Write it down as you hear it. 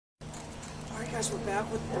guys, we're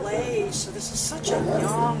back with Blaze. So this is such a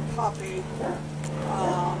young puppy.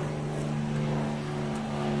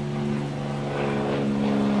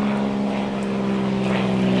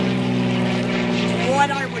 What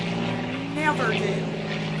I would never do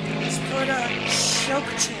is put a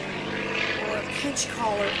choke chain or a pinch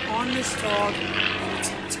collar on this dog and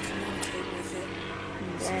attempt to communicate with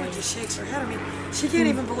it. Someone just shakes her head. I mean, she can't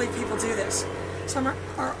even believe people do this.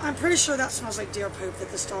 I'm pretty sure that smells like deer poop that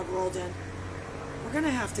this dog rolled in. We're going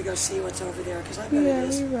to have to go see what's over there because I bet it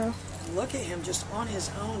is. Will. Look at him just on his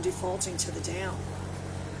own defaulting to the down.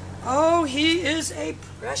 Oh, he is a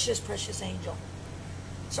precious, precious angel.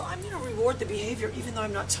 So I'm going to reward the behavior even though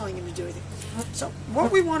I'm not telling him to do anything. So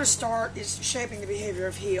what we want to start is shaping the behavior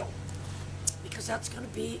of heel because that's going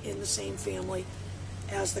to be in the same family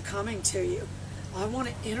as the coming to you. I want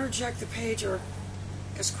to interject the pager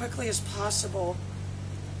as quickly as possible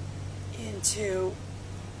into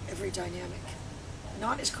every dynamic.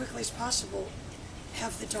 Not as quickly as possible.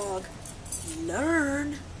 Have the dog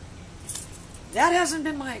learn. That hasn't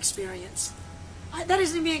been my experience. That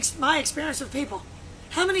isn't even my experience with people.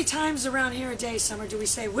 How many times around here a day, Summer, do we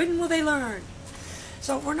say, when will they learn?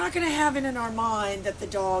 So we're not going to have it in our mind that the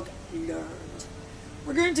dog learned.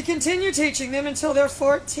 We're going to continue teaching them until they're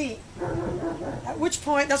 14. At which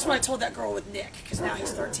point, that's what I told that girl with Nick, because now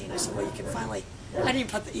he's 13. I said, well, you can finally... I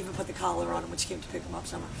didn't even put the collar on him when she came to pick him up,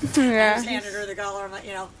 Summer. Yeah. I just handed her the collar. I'm like,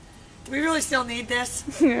 do we really still need this?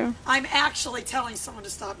 Yeah. I'm actually telling someone to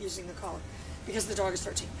stop using the collar because the dog is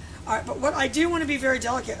 13. All right, but what I do want to be very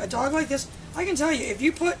delicate. A dog like this, I can tell you, if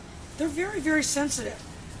you put... They're very, very sensitive.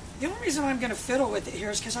 The only reason I'm going to fiddle with it here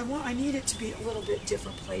is because I need it to be a little bit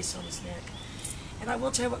different place on his neck. And I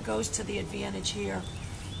will tell you what goes to the advantage here.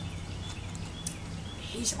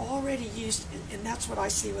 He's already used, and that's what I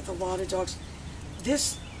see with a lot of dogs.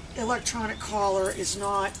 This electronic collar is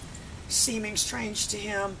not seeming strange to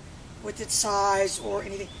him with its size or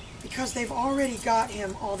anything because they've already got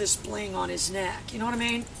him all this bling on his neck. You know what I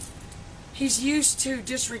mean? He's used to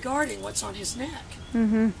disregarding what's on his neck.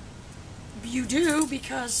 Mm-hmm. You do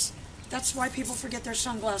because that's why people forget their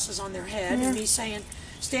sunglasses on their head. Yeah. And me saying,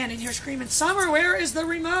 standing here screaming, Summer, where is the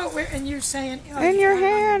remote? And you saying, oh, in your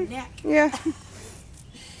hand. On your neck. Yeah.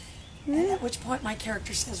 And at which point my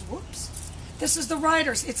character says, whoops. This is the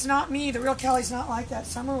writers. It's not me. The real Kelly's not like that.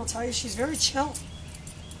 Summer will tell you she's very chill.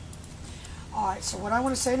 All right, so what I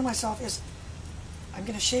want to say to myself is I'm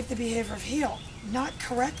going to shape the behavior of heel, not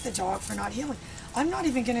correct the dog for not healing. I'm not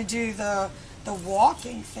even going to do the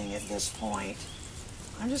walking thing at this point.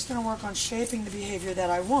 I'm just going to work on shaping the behavior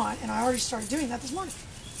that I want, and I already started doing that this morning.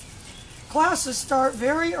 Classes start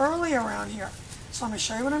very early around here. So I'm going to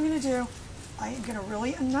show you what I'm going to do. I am going to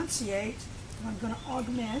really enunciate, and I'm going to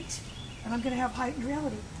augment, and I'm going to have heightened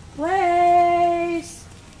reality. Blaze!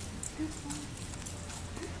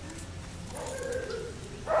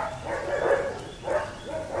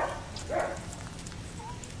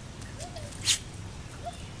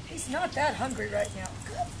 He's not that hungry right now.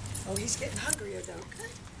 Good. Oh, he's getting hungrier though.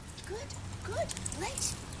 Good.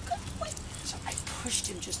 Blaze. Good boy. So I pushed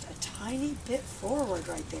him just a tiny bit forward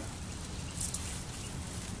right there.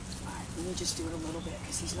 All right, let me just do it a little bit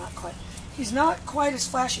because he's not quite as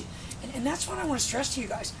flashy. And that's what I want to stress to you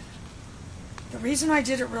guys. The reason I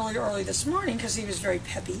did it really early this morning because he was very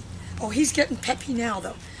peppy. Oh, he's getting peppy now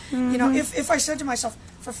though. Mm-hmm. You know, if I said to myself,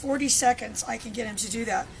 for 40 seconds I can get him to do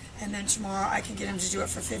that, and then tomorrow I can get him to do it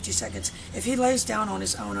for 50 seconds. If he lays down on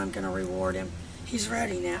his own, I'm going to reward him. He's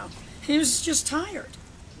ready now. He was just tired.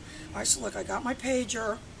 All right, so look, I got my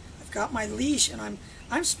pager, I've got my leash, and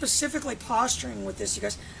I'm specifically posturing with this, you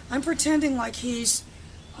guys. I'm pretending like he's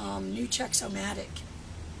new Czech-O-Matic.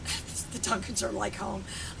 The Duncans are like home.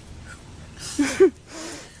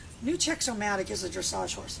 New Czech-O-Matic is a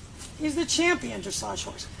dressage horse. He's the champion dressage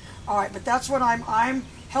horse. All right, but that's what I'm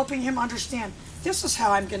helping him understand. This is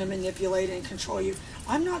how I'm going to manipulate and control you.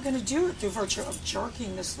 I'm not going to do it through virtue of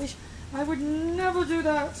jerking this leash. I would never do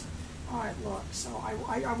that. All right, look. So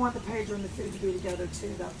I want the pager and the food to be together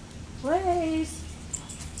too, though. Please.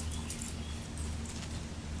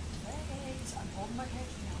 Please. I'm holding my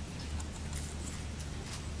pager now.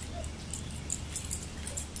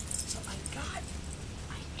 So I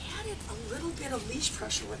added a little bit of leash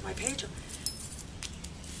pressure with my pager.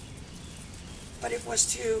 But it was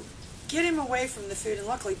to get him away from the food, and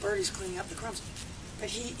luckily Birdie's cleaning up the crumbs. But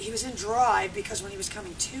he was in drive because when he was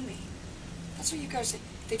coming to me, that's what you guys say.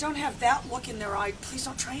 If they don't have that look in their eye, please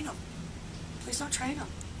don't train them. Please don't train them.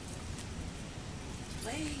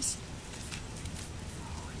 Please.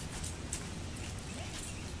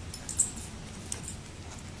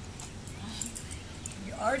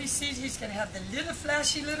 You already see he's going to have the little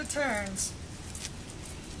flashy little turns.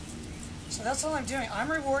 So that's all I'm doing. I'm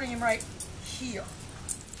rewarding him right here.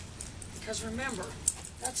 Because remember,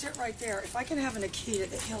 that's it right there. If I can have an Akita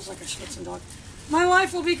that heals like a Schlitzen dog, my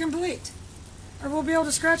life will be complete. Or we'll be able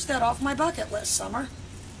to scratch that off my bucket list, Summer.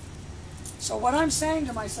 So what I'm saying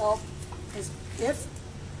to myself is if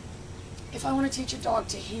I want to teach a dog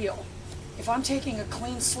to heel, if I'm taking a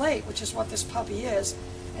clean slate, which is what this puppy is,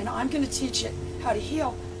 and I'm going to teach it how to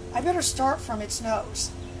heel, I better start from its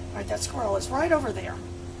nose. All right, that squirrel is right over there.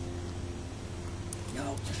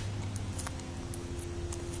 No.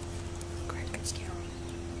 Great, good scare.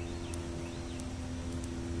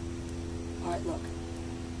 All right, look.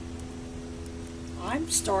 I'm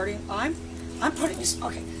putting his,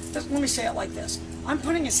 okay, let me say it like this. I'm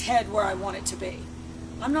putting his head where I want it to be.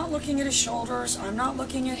 I'm not looking at his shoulders. I'm not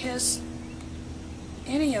looking at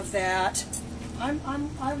any of that. I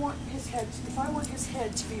want his head, if I want his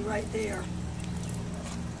head to be right there,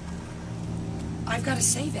 I've got to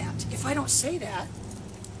say that. If I don't say that,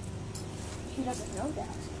 he doesn't know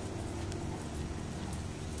that.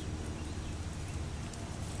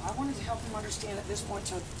 I wanted to help him understand at this point,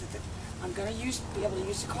 so that I'm going to be able to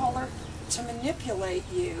use the collar to manipulate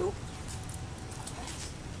you.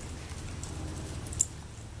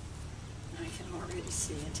 I can already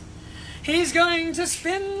see it. He's going to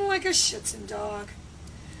spin like a Schlitzen dog.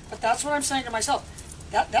 But that's what I'm saying to myself.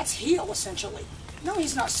 That's heel, essentially. No,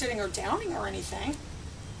 he's not sitting or downing or anything.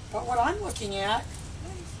 But what I'm looking at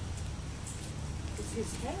is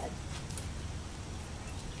his head.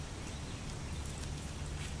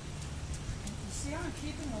 You see how I'm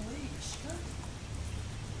keeping the leash? Good.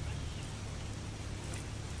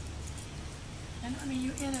 And I mean,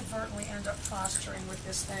 you inadvertently end up posturing with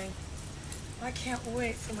this thing. I can't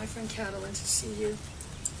wait for my friend Catalin to see you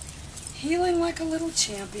healing like a little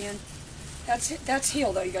champion. That's it. That's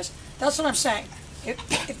heel, though, you guys. That's what I'm saying.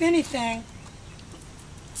 If anything,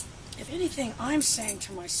 I'm saying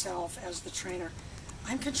to myself as the trainer,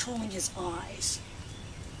 I'm controlling his eyes.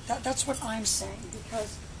 That's what I'm saying,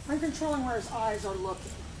 because I'm controlling where his eyes are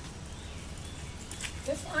looking.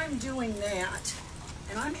 If I'm doing that,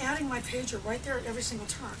 and I'm adding my pager right there at every single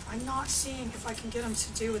turn, I'm not seeing if I can get him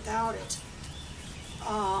to do without it.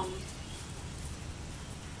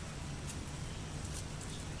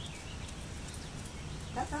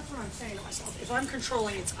 That's what I'm saying to myself. If I'm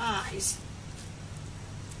controlling its eyes,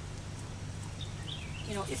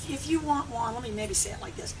 you know, if you want one, let me maybe say it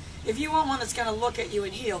like this. If you want one that's going to look at you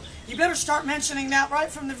and heel, you better start mentioning that right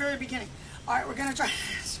from the very beginning. All right, we're going to try.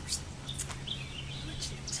 Seriously.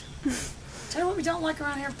 Tell you what we don't like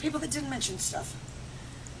around here, people that didn't mention stuff.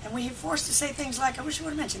 And we get forced to say things like, I wish I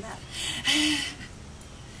would have mentioned that.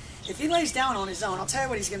 If he lays down on his own, I'll tell you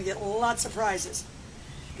what, he's going to get lots of prizes.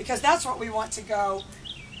 Because that's what we want to go,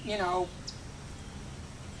 you know,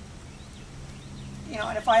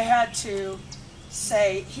 and if I had to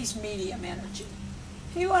say he's medium energy.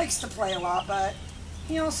 He likes to play a lot, but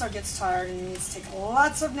he also gets tired and needs to take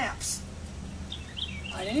lots of naps.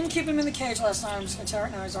 I didn't even keep him in the cage last night. I'm just going to tell you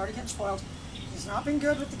right now, he's already getting spoiled. He's not been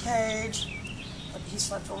good with the cage, but he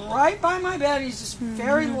slept right by my bed. He's just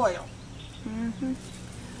very loyal.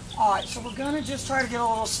 All right, so we're going to just try to get a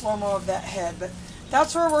little slow-mo of that head, but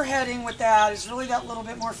that's where we're heading with that, is really that little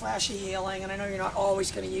bit more flashy healing, and I know you're not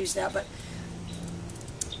always going to use that, but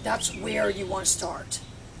that's where you want to start.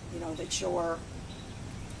 You know, that you're,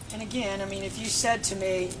 and again, I mean, if you said to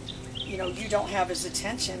me, you know, you don't have his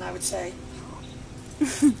attention, I would say,